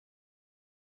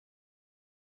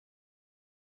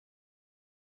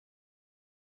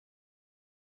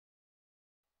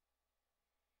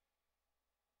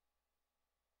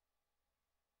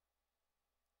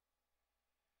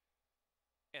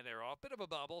And they're off. Bit of a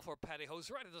bubble for Pantyhose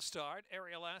right at the start.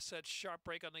 Aerial Assets, sharp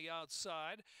break on the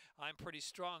outside. I'm Pretty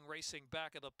Strong racing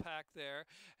back of the pack there.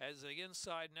 As the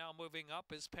inside now moving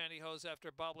up is Pantyhose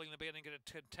after bubbling the beginning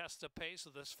to contest the pace. So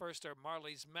this first are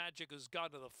Marley's Magic, who's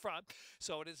gone to the front.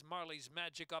 So it is Marley's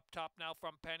Magic up top now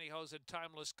from Pantyhose and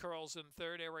Timeless Curls in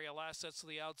third. Aerial Assets to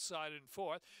the outside in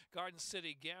fourth. Garden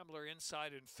City Gambler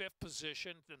inside in fifth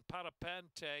position. Then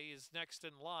Parapente is next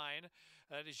in line.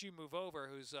 As you move over,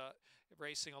 who's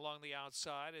racing along the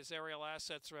outside as Aerial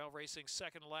Assets Rail racing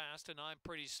second last, and I'm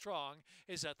Pretty Strong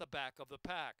is at the back of the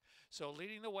pack. So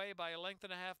leading the way by a length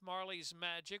and a half, Marley's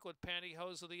Magic with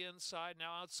Pantyhose to the inside,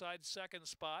 now outside second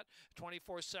spot.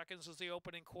 24 seconds was the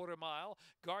opening quarter mile.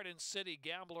 Garden City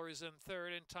Gambler is in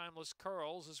third, and Timeless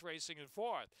Curls is racing in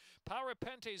fourth.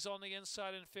 Parapente's on the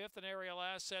inside in fifth, and Aerial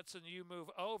Assets and You Move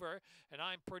Over, and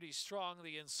I'm Pretty Strong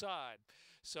the inside.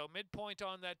 So midpoint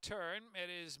on that turn,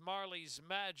 it is Marley's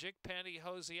Magic,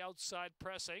 Pantyhose the outside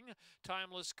pressing.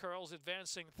 Timeless Curls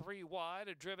advancing three wide.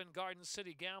 A driven Garden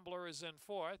City Gambler is in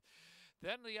fourth.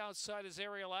 Then the outside is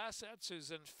Aerial Assets, who's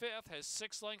in fifth, has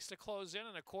 6 lengths to close in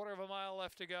and a quarter of a mile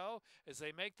left to go as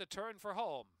they make the turn for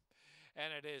home.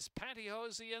 And it is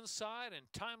Pantyhose the inside and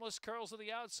Timeless Curls to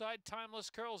the outside. Timeless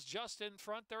Curls just in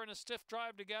front. They're in a stiff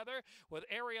drive together with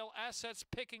Aerial Assets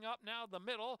picking up now the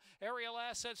middle. Aerial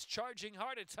Assets charging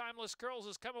hard at Timeless Curls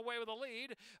has come away with a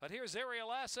lead. But here's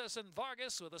Aerial Assets and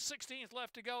Vargas with a 16th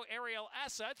left to go. Aerial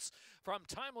Assets from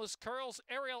Timeless Curls.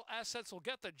 Aerial Assets will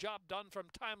get the job done from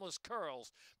Timeless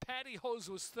Curls. Pantyhose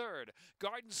was third.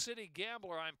 Garden City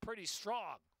Gambler, I'm Pretty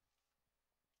Strong.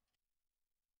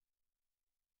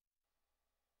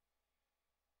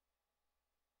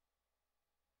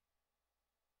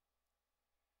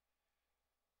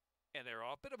 And they're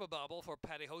off. Bit of a bubble for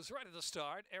Pantyhose right at the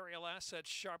start. Aerial Assets,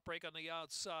 sharp break on the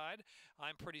outside.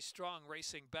 I'm Pretty Strong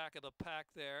racing back of the pack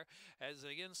there. As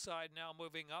the inside now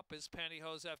moving up is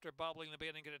Pantyhose after bubbling the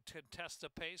beginning to contest the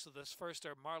pace. So this first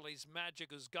are Marley's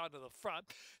Magic, who's gone to the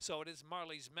front. So it is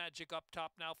Marley's Magic up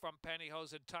top now from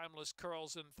Pantyhose and Timeless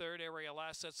Curls in third. Aerial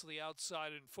Assets to the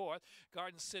outside in fourth.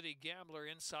 Garden City Gambler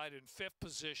inside in fifth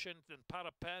position. Then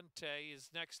Parapente is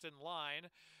next in line.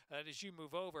 As you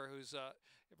move over, who's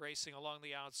racing along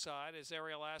the outside as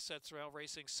Aerial Assets Rail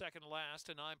racing second last,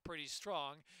 and I'm Pretty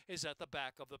Strong is at the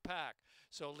back of the pack.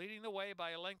 So leading the way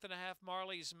by a length and a half,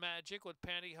 Marley's Magic with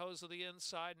Pantyhose to the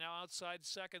inside, now outside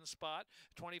second spot.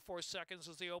 24 seconds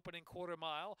was the opening quarter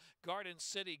mile. Garden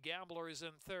City Gambler is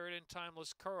in third, and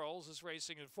Timeless Curls is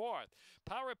racing in fourth.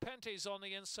 Parapente's on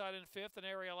the inside in fifth, and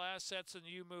Aerial Assets and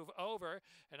You Move Over,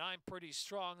 and I'm Pretty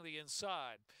Strong the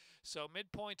inside. So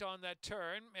midpoint on that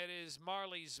turn, it is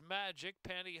Marley's Magic,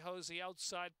 Pantyhose the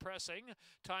outside pressing.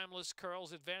 Timeless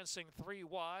Curls advancing three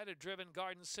wide. A driven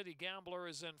Garden City Gambler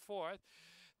is in fourth.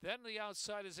 Then the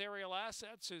outside is Aerial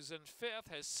Assets, who's in fifth,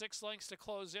 has 6 lengths to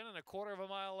close in and a quarter of a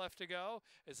mile left to go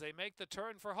as they make the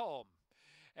turn for home.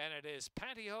 And it is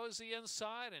Pantyhose the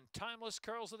inside and Timeless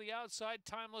Curls to the outside.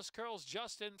 Timeless Curls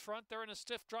just in front. They're in a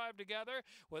stiff drive together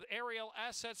with Aerial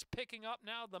Assets picking up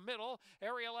now the middle.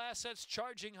 Aerial Assets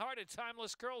charging hard at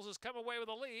Timeless Curls has come away with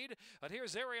a lead. But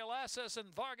here's Aerial Assets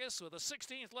and Vargas with a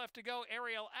 16th left to go.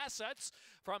 Aerial Assets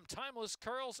from Timeless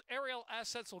Curls. Aerial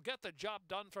Assets will get the job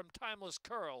done from Timeless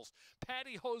Curls.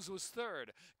 Pantyhose was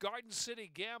third. Garden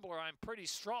City Gambler, I'm Pretty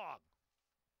Strong.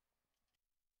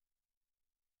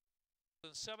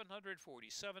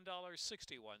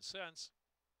 $747.61.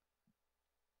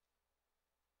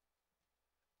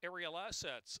 Aerial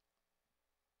Assets,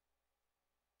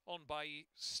 owned by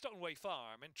Stoneway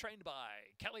Farm and trained by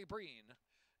Kelly Breen.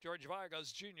 George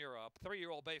Vargas Jr. up.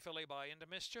 3-year-old bay filly by Into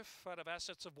Mischief out of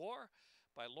Assets of War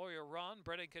by Lawyer Ron.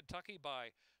 Bred in Kentucky by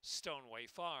Stoneway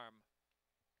Farm.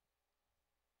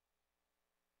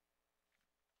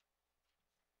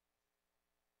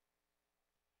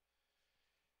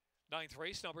 Ninth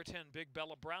race, number 10, Big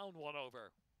Bella Brown won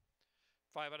over.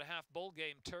 5.5 Bull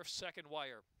Game, Turf second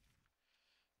wire.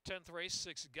 10th race,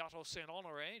 6 Gato Saint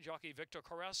Honore, jockey Victor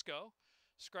Carrasco.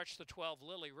 Scratch the 12,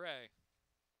 Lily Ray.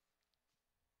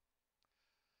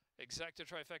 Exacta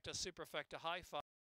Trifecta Superfecta High Five.